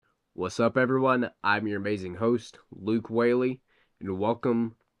What's up, everyone? I'm your amazing host, Luke Whaley, and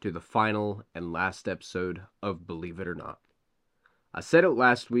welcome to the final and last episode of Believe It or Not. I said it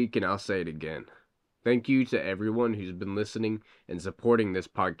last week, and I'll say it again. Thank you to everyone who's been listening and supporting this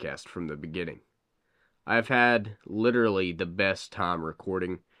podcast from the beginning. I've had literally the best time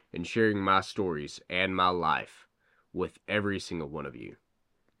recording and sharing my stories and my life with every single one of you.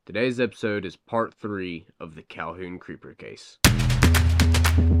 Today's episode is part 3 of the Calhoun Creeper case.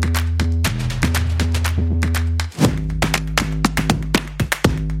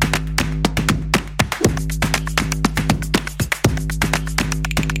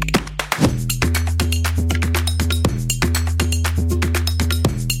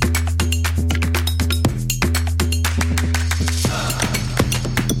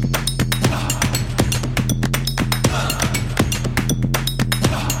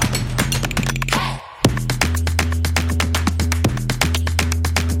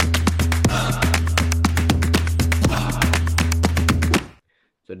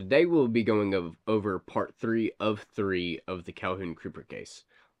 So today we'll be going over part 3 of the Calhoun Creeper case.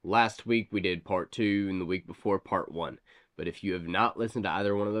 Last week we did part 2 and the week before part 1. But if you have not listened to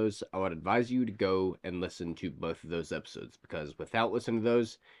either one of those, I would advise you to go and listen to both of those episodes. Because without listening to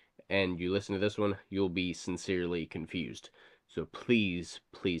those, and you listen to this one, you'll be sincerely confused. So please,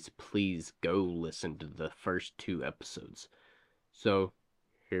 please, please go listen to the first 2 episodes. So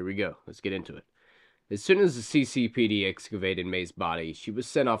here we go. Let's get into it. As soon as the CCPD excavated May's body, she was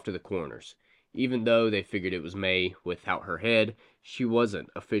sent off to the coroners. Even though they figured it was May without her head, she wasn't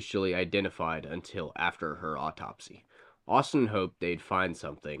officially identified until after her autopsy. Austin hoped they'd find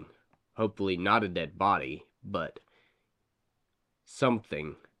something, hopefully not a dead body, but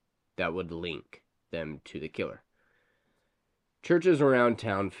something that would link them to the killer. Churches around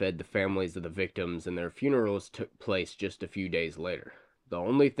town fed the families of the victims, and their funerals took place just a few days later. The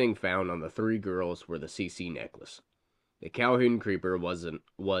only thing found on the 3 girls were the CC necklace. The Calhoun Creeper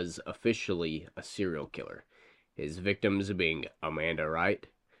was officially a serial killer, his victims being Amanda Wright,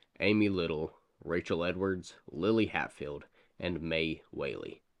 Amy Little, Rachel Edwards, Lily Hatfield, and May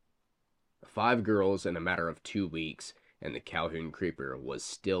Whaley. 5 girls in a matter of 2 weeks, and the Calhoun Creeper was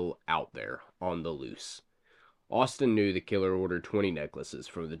still out there on the loose. Austin knew the killer ordered 20 necklaces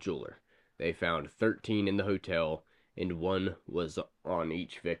from the jeweler. They found 13 in the hotel, and 1 was on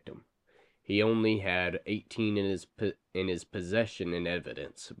each victim. He only had 18 in his possession and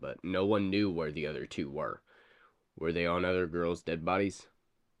evidence, but no one knew where the other 2 were. Were they on other girls' dead bodies?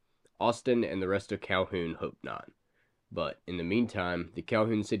 Austin and the rest of Calhoun hoped not. But in the meantime, the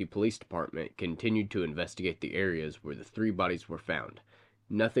Calhoun City Police Department continued to investigate the areas where the 3 bodies were found.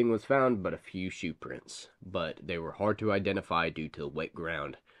 Nothing was found but a few shoe prints, but they were hard to identify due to the wet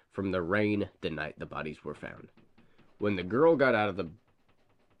ground from the rain the night the bodies were found. When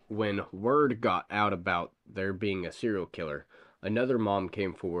word got out about there being a serial killer, another mom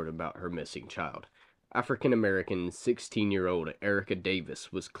came forward about her missing child. African-American 16-year-old Erica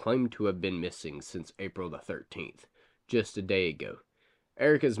Davis was claimed to have been missing since April the 13th, just a day ago.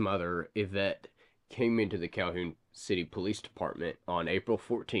 Erica's mother, Yvette, came into the Calhoun City Police Department on April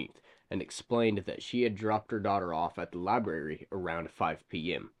 14th and explained that she had dropped her daughter off at the library around 5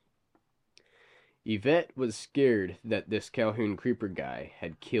 p.m. Yvette was scared that this Calhoun Creeper guy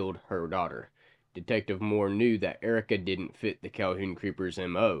had killed her daughter. Detective Moore knew that Erica didn't fit the Calhoun Creeper's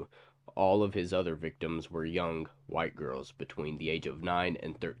M.O. All of his other victims were young, white girls between the age of 9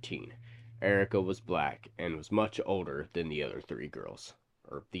 and 13. Erica was black and was much older than the other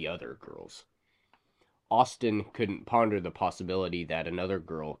girls. Austin couldn't ponder the possibility that another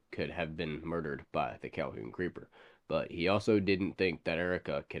girl could have been murdered by the Calhoun Creeper, but he also didn't think that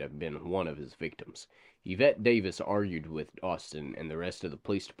Erica could have been one of his victims. Yvette Davis argued with Austin and the rest of the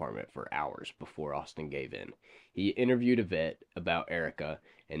police department for hours before Austin gave in. He interviewed Yvette about Erica,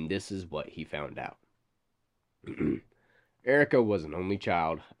 and this is what he found out. Erica was an only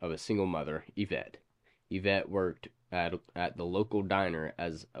child of a single mother, Yvette. Yvette worked at the local diner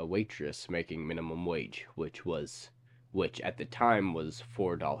as a waitress making minimum wage, which at the time was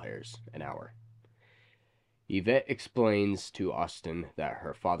 $4 an hour. Yvette explains to Austin that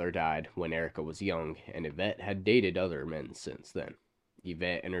her father died when Erica was young, and Yvette had dated other men since then.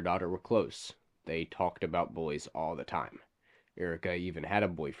 Yvette and her daughter were close. They talked about boys all the time. Erica even had a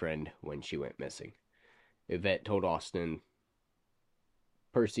boyfriend when she went missing. Yvette told Austin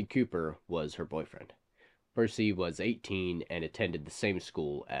Percy Cooper was her boyfriend. Percy was 18 and attended the same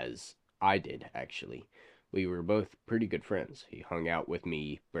school as I did, actually. We were both pretty good friends. He hung out with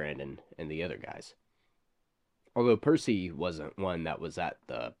me, Brandon, and the other guys. Although Percy wasn't one that was at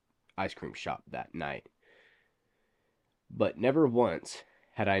the ice cream shop that night. But never once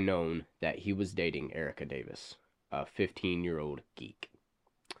had I known that he was dating Erica Davis, a 15-year-old geek.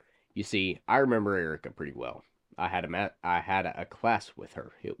 You see, I remember Erica pretty well. I had a class with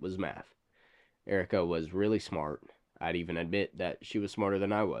her. It was math. Erica was really smart. I'd even admit that she was smarter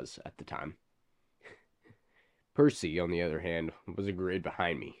than I was at the time. Percy, on the other hand, was a grade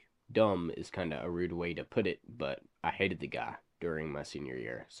behind me. Dumb is kinda a rude way to put it, but I hated the guy during my senior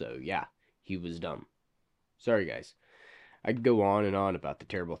year, so yeah, he was dumb. Sorry, guys. I could go on and on about the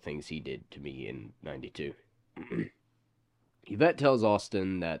terrible things he did to me in 92. Yvette tells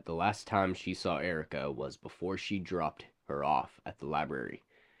Austin that the last time she saw Erica was before she dropped her off at the library.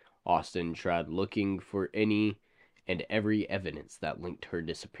 Austin tried looking for any and every evidence that linked her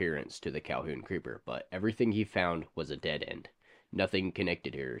disappearance to the Calhoun Creeper, but everything he found was a dead end. Nothing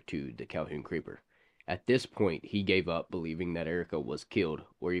connected her to the Calhoun Creeper. At this point, he gave up believing that Erica was killed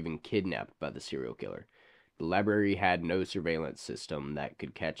or even kidnapped by the serial killer. The library had no surveillance system that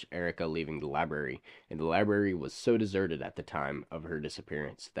could catch Erica leaving the library, and the library was so deserted at the time of her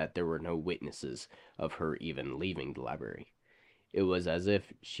disappearance that there were no witnesses of her even leaving the library. It was as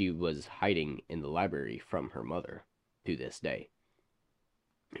if she was hiding in the library from her mother to this day.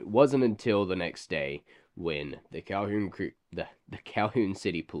 It wasn't until the next day when the Calhoun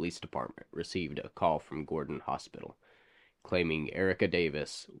City Police Department received a call from Gordon Hospital claiming Erica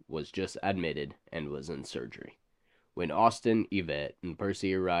Davis was just admitted and was in surgery. When Austin, Yvette, and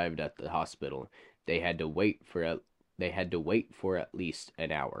Percy arrived at the hospital, they had to wait for at least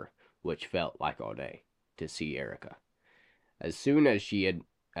an hour, which felt like all day, to see Erica. As soon as she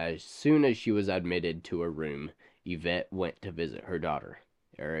was admitted to a room, Yvette went to visit her daughter.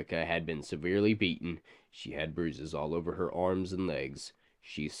 Erica had been severely beaten. She had bruises all over her arms and legs.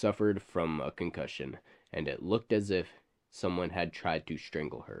 She suffered from a concussion, and it looked as if someone had tried to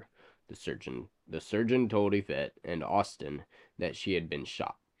strangle her. The surgeon told Yvette and Austin that she had been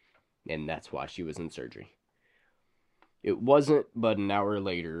shot, and that's why she was in surgery. It wasn't but an hour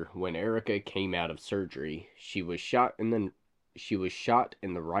later when Erica came out of surgery. She was shot in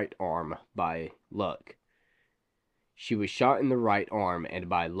the right arm by luck. She was shot in the right arm, and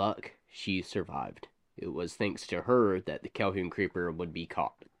by luck, she survived. It was thanks to her that the Calhoun Creeper would be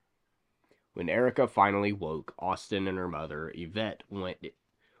caught. When Erica finally woke, Austin and her mother, Yvette,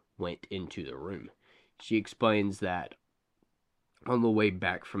 went into the room. She explains that on the way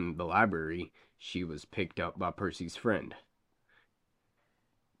back from the library, she was picked up by Percy's friend,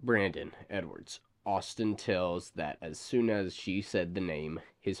 Brandon Edwards. Austin tells that as soon as she said the name,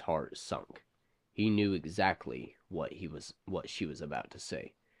 his heart sunk. He knew exactly what she was about to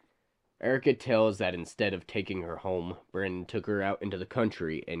say. Erica tells that instead of taking her home, Brandon took her out into the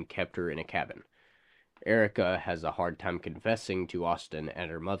country and kept her in a cabin. Erica has a hard time confessing to Austin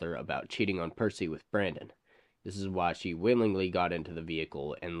and her mother about cheating on Percy with Brandon. This is why she willingly got into the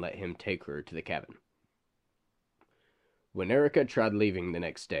vehicle and let him take her to the cabin. When Erica tried leaving the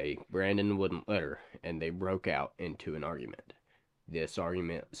next day, Brandon wouldn't let her, and they broke out into an argument. This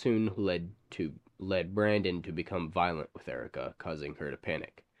argument soon led Brandon to become violent with Erica, causing her to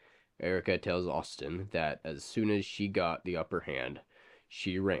panic. Erica tells Austin that as soon as she got the upper hand,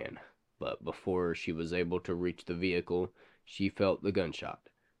 she ran, but before she was able to reach the vehicle, she felt the gunshot.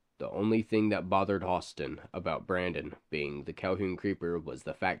 The only thing that bothered Austin about Brandon being the Calhoun Creeper was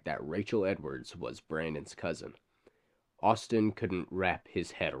the fact that Rachel Edwards was Brandon's cousin. Austin couldn't wrap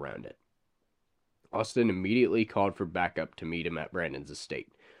his head around it. Austin immediately called for backup to meet him at Brandon's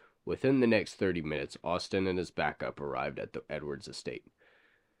estate. Within the next 30 minutes, Austin and his backup arrived at the Edwards estate.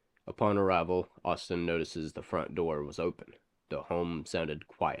 Upon arrival, Austin notices the front door was open. The home sounded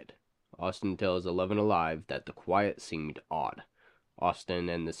quiet. Austin tells 11 Alive that the quiet seemed odd. Austin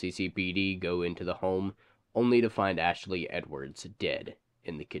and the CCPD go into the home, only to find Ashley Edwards dead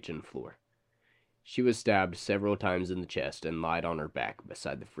in the kitchen floor. She was stabbed several times in the chest and lied on her back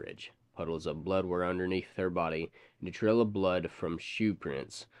beside the fridge. Puddles of blood were underneath her body, and a trail of blood from shoe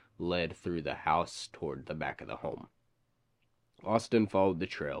prints led through the house toward the back of the home. Austin followed the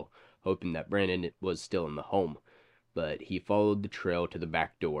trail, hoping that Brandon was still in the home, but he followed the trail to the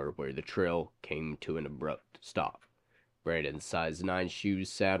back door, where the trail came to an abrupt stop. Brandon's size 9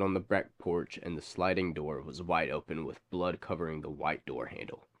 shoes sat on the back porch, and the sliding door was wide open with blood covering the white door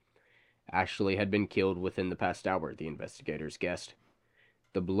handle. Ashley had been killed within the past hour, the investigators guessed.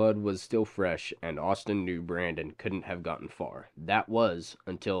 The blood was still fresh, and Austin knew Brandon couldn't have gotten far. That was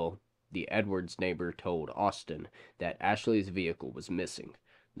until the Edwards neighbor told Austin that Ashley's vehicle was missing.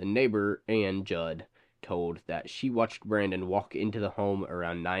 The neighbor, Ann Judd, told that she watched Brandon walk into the home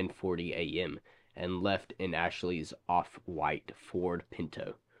around 9:40 a.m. and left in Ashley's off-white Ford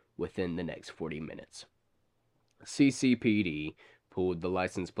Pinto within the next 40 minutes. CCPD pulled the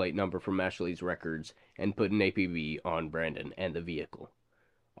license plate number from Ashley's records, and put an APB on Brandon and the vehicle.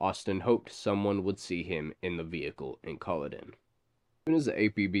 Austin hoped someone would see him in the vehicle and call it in. As soon as the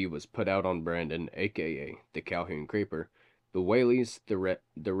APB was put out on Brandon, aka the Calhoun Creeper, the Whaleys,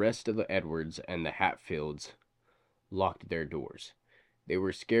 the rest of the Edwards, and the Hatfields locked their doors. They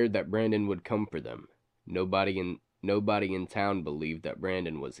were scared that Brandon would come for them. Nobody in town believed that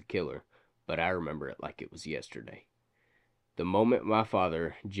Brandon was the killer, but I remember it like it was yesterday. The moment my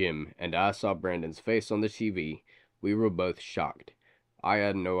father, Jim, and I saw Brandon's face on the TV, we were both shocked. I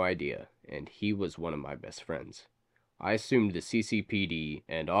had no idea, and he was one of my best friends. I assumed the CCPD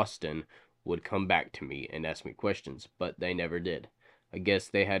and Austin would come back to me and ask me questions, but they never did. I guess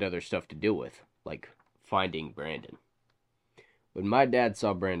they had other stuff to deal with, like finding Brandon. When my dad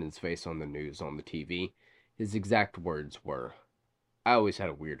saw Brandon's face on the news on the TV, his exact words were, "I always had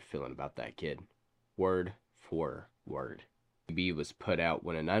a weird feeling about that kid." Word for word. B was put out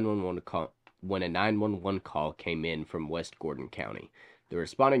when a 911 call came in from West Gordon County. The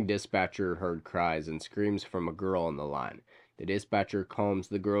responding dispatcher heard cries and screams from a girl on the line. The dispatcher calms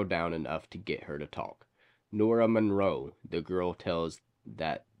the girl down enough to get her to talk. Nora Monroe, the girl, tells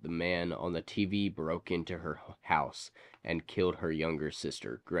that the man on the TV broke into her house and killed her younger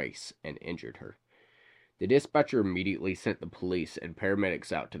sister, Grace, and injured her. The dispatcher immediately sent the police and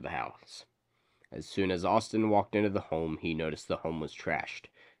paramedics out to the house. As soon as Austin walked into the home, he noticed the home was trashed.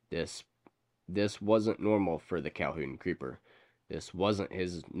 This wasn't normal for the Calhoun Creeper. This wasn't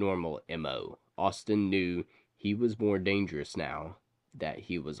his normal MO. Austin knew he was more dangerous now that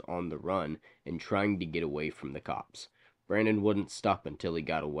he was on the run and trying to get away from the cops. Brandon wouldn't stop until he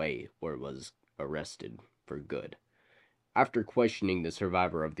got away or was arrested for good. After questioning the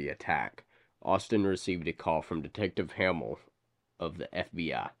survivor of the attack, Austin received a call from Detective Hamill of the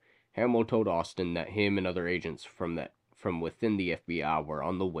FBI. Hamill told Austin that him and other agents from within the FBI were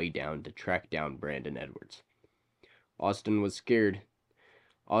on the way down to track down Brandon Edwards. Austin was scared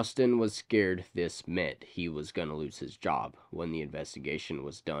this meant he was going to lose his job when the investigation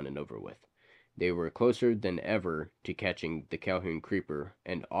was done and over with. They were closer than ever to catching the Calhoun Creeper,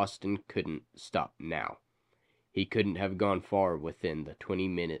 and Austin couldn't stop now. He couldn't have gone far within the 20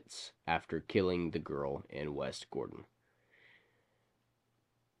 minutes after killing the girl in West Gordon.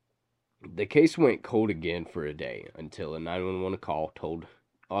 The case went cold again for a day until a 911 call told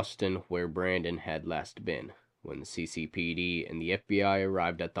Austin where Brandon had last been. When the CCPD and the FBI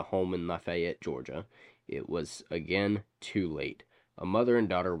arrived at the home in Lafayette, Georgia, it was again too late. A mother and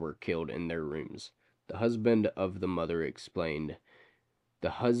daughter were killed in their rooms. The husband of the mother explained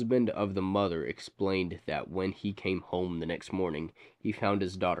that when he came home the next morning, he found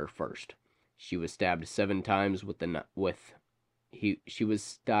his daughter first. She was stabbed 7 times She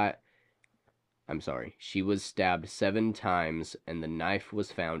was stabbed 7 times, and the knife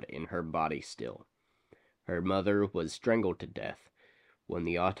was found in her body still. Her mother was strangled to death. When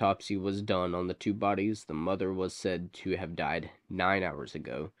the autopsy was done on the 2 bodies, the mother was said to have died 9 hours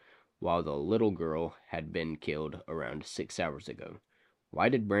ago, while the little girl had been killed around 6 hours ago. Why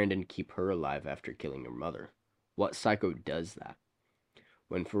did Brandon keep her alive after killing her mother? What psycho does that?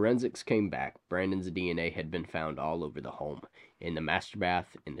 When forensics came back, Brandon's DNA had been found all over the home. In the master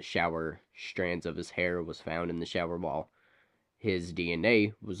bath, in the shower, strands of his hair was found in the shower wall. His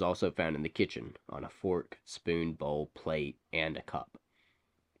DNA was also found in the kitchen, on a fork, spoon, bowl, plate, and a cup.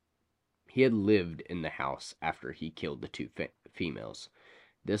 He had lived in the house after he killed the 2 females.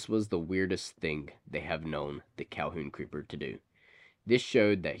 This was the weirdest thing they have known the Calhoun Creeper to do. This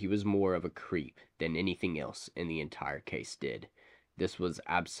showed that he was more of a creep than anything else in the entire case did. This was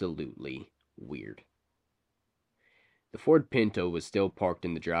absolutely weird. The Ford Pinto was still parked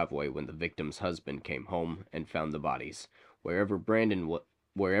in the driveway when the victim's husband came home and found the bodies. Wherever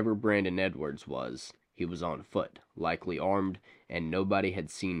Brandon Edwards was, he was on foot, likely armed, and nobody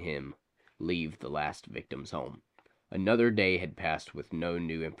had seen him leave the last victim's home. Another day had passed with no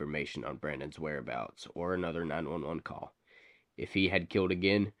new information on Brandon's whereabouts or another 911 call. If he had killed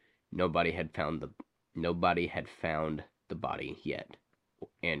again, nobody had found the body yet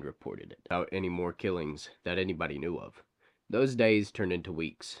and reported it without any more killings that anybody knew of. Those days turned into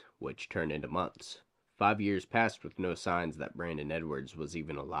weeks, which turned into months. 5 years passed with no signs that Brandon Edwards was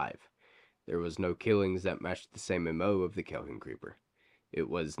even alive. There was no killings that matched the same MO of the Calhoun Creeper. It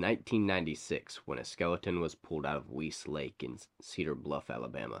was 1996 when a skeleton was pulled out of Weiss Lake in Cedar Bluff,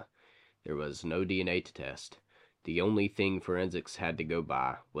 Alabama. There was no DNA to test. The only thing forensics had to go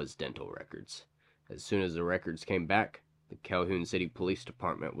by was dental records. As soon as the records came back, the Calhoun City Police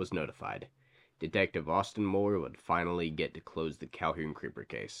Department was notified. Detective Austin Moore would finally get to close the Calhoun Creeper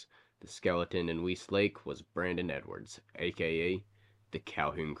case. The skeleton in Weiss Lake was Brandon Edwards, a.k.a. the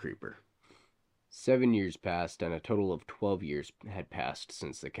Calhoun Creeper. 7 years passed, and a total of 12 years had passed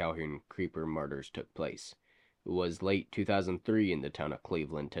since the Calhoun Creeper murders took place. It was late 2003 in the town of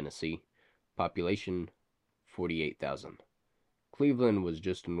Cleveland, Tennessee. Population 48,000. Cleveland was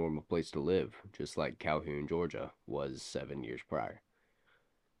just a normal place to live, just like Calhoun, Georgia was 7 years prior.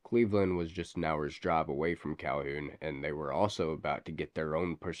 Cleveland was just an hour's drive away from Calhoun, and they were also about to get their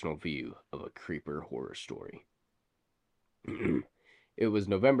own personal view of a creeper horror story. It was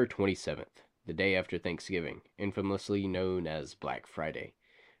November 27th, the day after Thanksgiving, infamously known as Black Friday.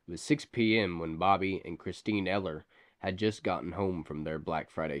 It was 6 p.m. when Bobby and Christine Eller had just gotten home from their Black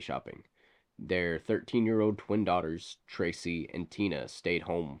Friday shopping. Their 13-year-old twin daughters, Tracy and Tina, stayed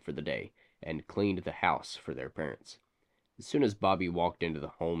home for the day and cleaned the house for their parents. As soon as Bobby walked into the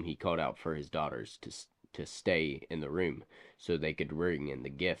home, he called out for his daughters to stay in the room so they could bring in the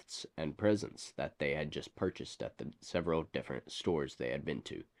gifts and presents that they had just purchased at the several different stores they had been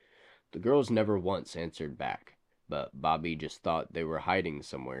to. The girls never once answered back, but Bobby just thought they were hiding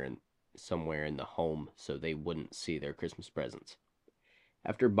somewhere in the home so they wouldn't see their Christmas presents.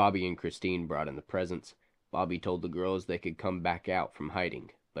 After Bobby and Christine brought in the presents, Bobby told the girls they could come back out from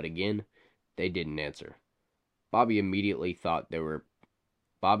hiding, but again, they didn't answer. Bobby immediately thought they were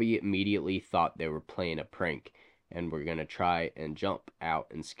playing a prank and were going to try and jump out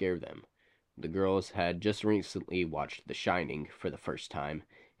and scare them. The girls had just recently watched The Shining for the first time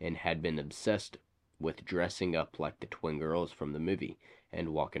and had been obsessed with dressing up like the twin girls from the movie and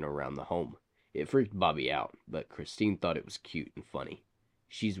walking around the home. It freaked Bobby out, but Christine thought it was cute and funny.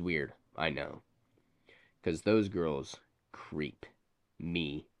 She's weird, I know, 'cause those girls creep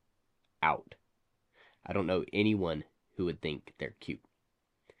me out. I don't know anyone who would think they're cute.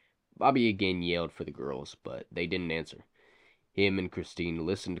 Bobby again yelled for the girls, but they didn't answer. Him and Christine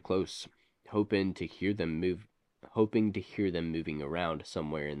listened close, hoping to hear them moving around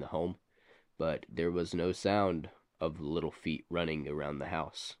somewhere in the home, but there was no sound of little feet running around the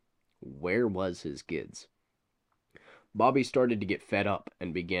house. Where was his kids? Bobby started to get fed up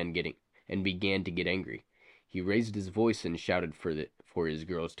and began to get angry. He raised his voice and shouted for his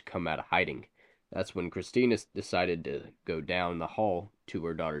girls to come out of hiding. That's when Christina decided to go down the hall to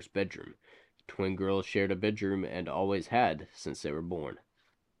her daughter's bedroom. The twin girls shared a bedroom and always had since they were born.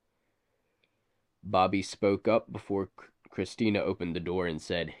 Bobby spoke up before Christina opened the door and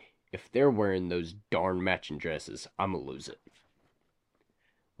said, "If they're wearing those darn matching dresses, I'm gonna lose it."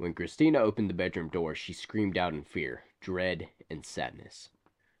 When Christina opened the bedroom door, she screamed out in fear, dread, and sadness.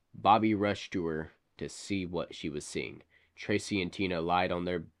 Bobby rushed to her to see what she was seeing. Tracy and Tina lied on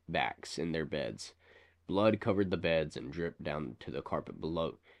their backs in their beds. Blood covered the beds and dripped down to the carpet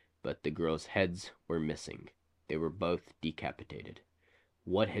below, but the girls' heads were missing. They were both decapitated.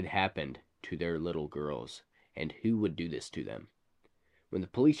 What had happened to their little girls, and who would do this to them? When the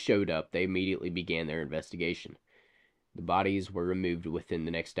police showed up, they immediately began their investigation. The bodies were removed within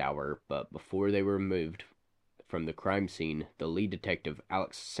the next hour, but before they were removed from the crime scene, the lead detective,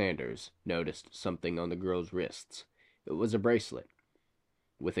 Alex Sanders, noticed something on the girls' wrists. It was a bracelet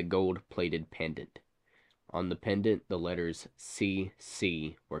with a gold-plated pendant. On the pendant, the letters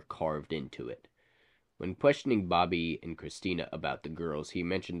CC were carved into it. When questioning Bobby and Christina about the girls, he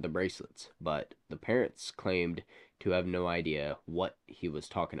mentioned the bracelets, but the parents claimed to have no idea what he was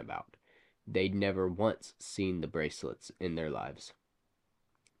talking about. They'd never once seen the bracelets in their lives.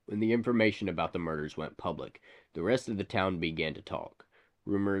 When the information about the murders went public, the rest of the town began to talk.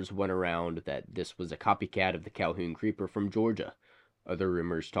 Rumors went around that this was a copycat of the Calhoun Creeper from Georgia. Other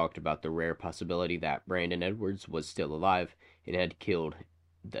rumors talked about the rare possibility that Brandon Edwards was still alive and had killed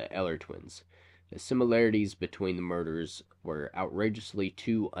the Eller twins. The similarities between the murders were outrageously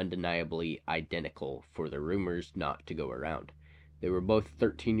too undeniably identical for the rumors not to go around. They were both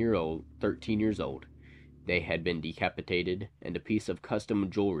 13 years old. They had been decapitated, and a piece of custom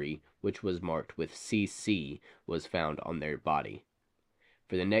jewelry, which was marked with CC, was found on their body.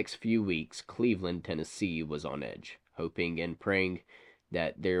 For the next few weeks, Cleveland, Tennessee was on edge, hoping and praying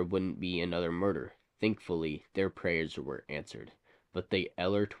that there wouldn't be another murder. Thankfully, their prayers were answered, but the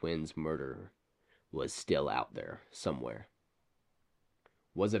Eller twins' murderer was still out there somewhere.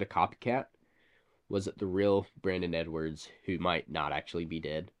 Was it a copycat? Was it the real Brandon Edwards, who might not actually be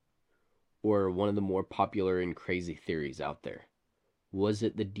dead? Or one of the more popular and crazy theories out there? Was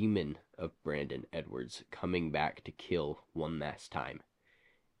it the demon of Brandon Edwards coming back to kill one last time?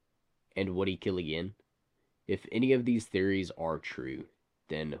 And would he kill again? If any of these theories are true,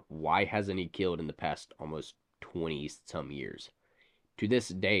 then why hasn't he killed in the past almost 20-some years? To this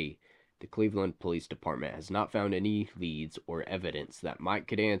day, the Cleveland Police Department has not found any leads or evidence that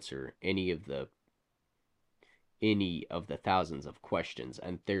could answer any of any of the thousands of questions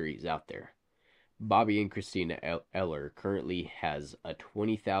and theories out there. Bobby and Christina Eller currently has a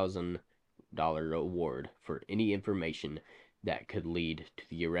 $20,000 award for any information that could lead to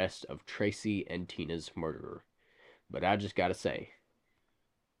the arrest of Tracy and Tina's murderer. But I just gotta say,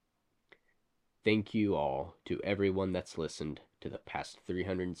 thank you all to everyone that's listened to the past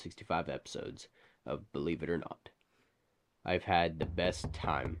 365 episodes of Believe It or Not. I've had the best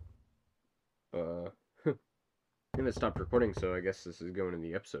time. I'm gonna stop recording, so I guess this is going in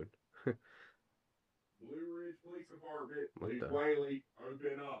the episode. Blue Ridge Police Department, Luke Whaley,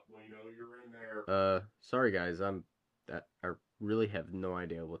 open up. We know you're in there. Sorry guys, I really have no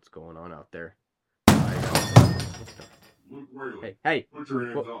idea what's going on out there. Luke Whaley. Hey, put your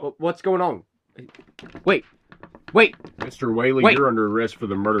hands up. What's going on? Wait! Mr. Whaley, you're under arrest for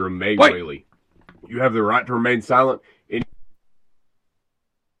the murder of May Whaley. You have the right to remain silent.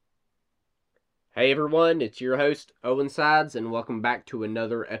 Hey everyone, it's your host, Owen Sides, and welcome back to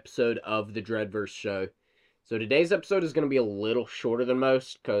another episode of the Dreadverse Show. So today's episode is going to be a little shorter than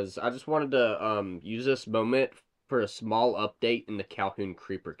most, because I just wanted to use this moment for a small update in the Calhoun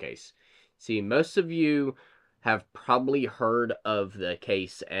Creeper case. See, most of you have probably heard of the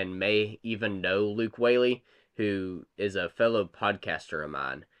case and may even know Luke Whaley, who is a fellow podcaster of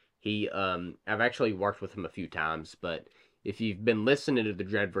mine. I've actually worked with him a few times, but if you've been listening to the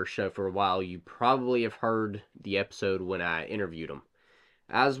Dreadverse Show for a while, you probably have heard the episode when I interviewed him.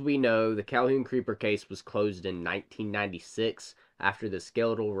 As we know, the Calhoun Creeper case was closed in 1996 after the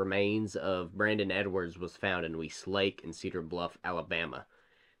skeletal remains of Brandon Edwards was found in Weast Lake in Cedar Bluff, Alabama.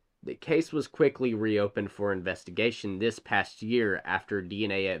 The case was quickly reopened for investigation this past year after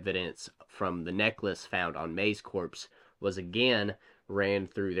DNA evidence from the necklace found on May's corpse was again ran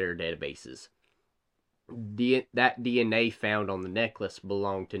through their databases. That DNA found on the necklace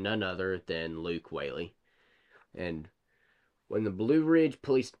belonged to none other than Luke Whaley. And when the Blue Ridge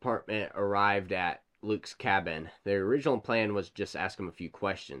Police Department arrived at Luke's cabin, their original plan was just ask him a few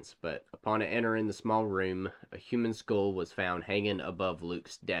questions, but upon entering the small room, a human skull was found hanging above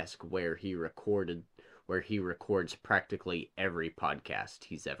Luke's desk where he records practically every podcast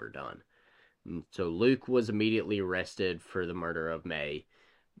he's ever done. And so Luke was immediately arrested for the murder of May.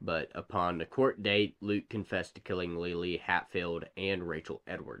 But upon the court date, Luke confessed to killing Lily Hatfield and Rachel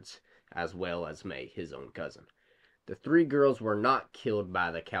Edwards, as well as May, his own cousin. The three girls were not killed by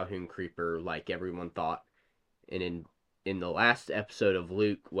the Calhoun Creeper like everyone thought, and in the last episode of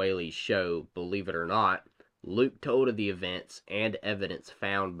Luke Whaley's show, Believe It or Not, Luke told of the events and evidence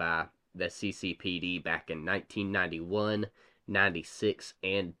found by the CCPD back in 1991, 96,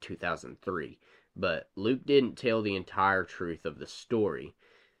 and 2003. But Luke didn't tell the entire truth of the story.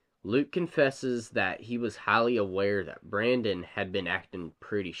 Luke confesses that he was highly aware that Brandon had been acting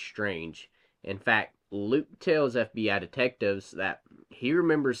pretty strange. In fact, Luke tells FBI detectives that he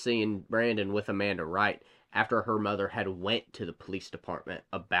remembers seeing Brandon with Amanda Wright after her mother had went to the police department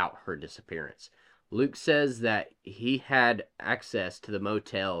about her disappearance. Luke says that he had access to the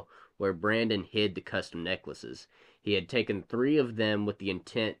motel where Brandon hid the custom necklaces. He had taken 3 of them with the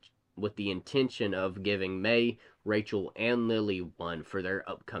intention of giving May, Rachel, and Lily one for their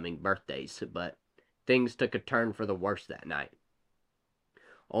upcoming birthdays, but things took a turn for the worse that night.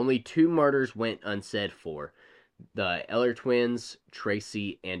 Only 2 murders went unsaid for: the Eller twins,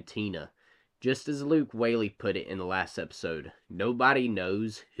 Tracy, and Tina. Just as Luke Whaley put it in the last episode, nobody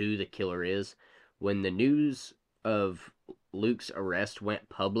knows who the killer is. When the news of Luke's arrest went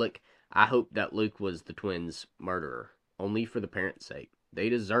public, I hoped that Luke was the twins' murderer, only for the parents' sake. They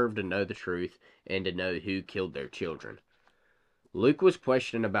deserve to know the truth and to know who killed their children. Luke was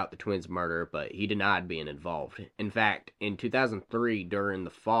questioned about the twins' murder, but he denied being involved. In fact, in 2003, during the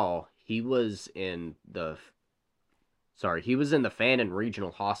fall, he was in the Fannin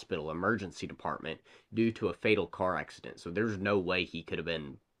Regional Hospital emergency department due to a fatal car accident. So there's no way he could have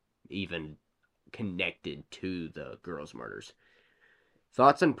been even connected to the girls' murders.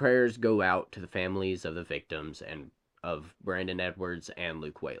 Thoughts and prayers go out to the families of the victims and of Brandon Edwards and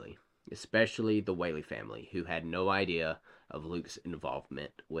Luke Whaley, especially the Whaley family, who had no idea of Luke's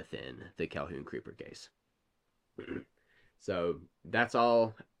involvement within the Calhoun Creeper case. So that's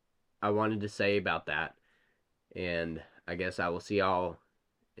all I wanted to say about that, and I guess I will see y'all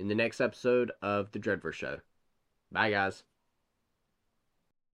in the next episode of the Dreadverse Show. Bye, guys.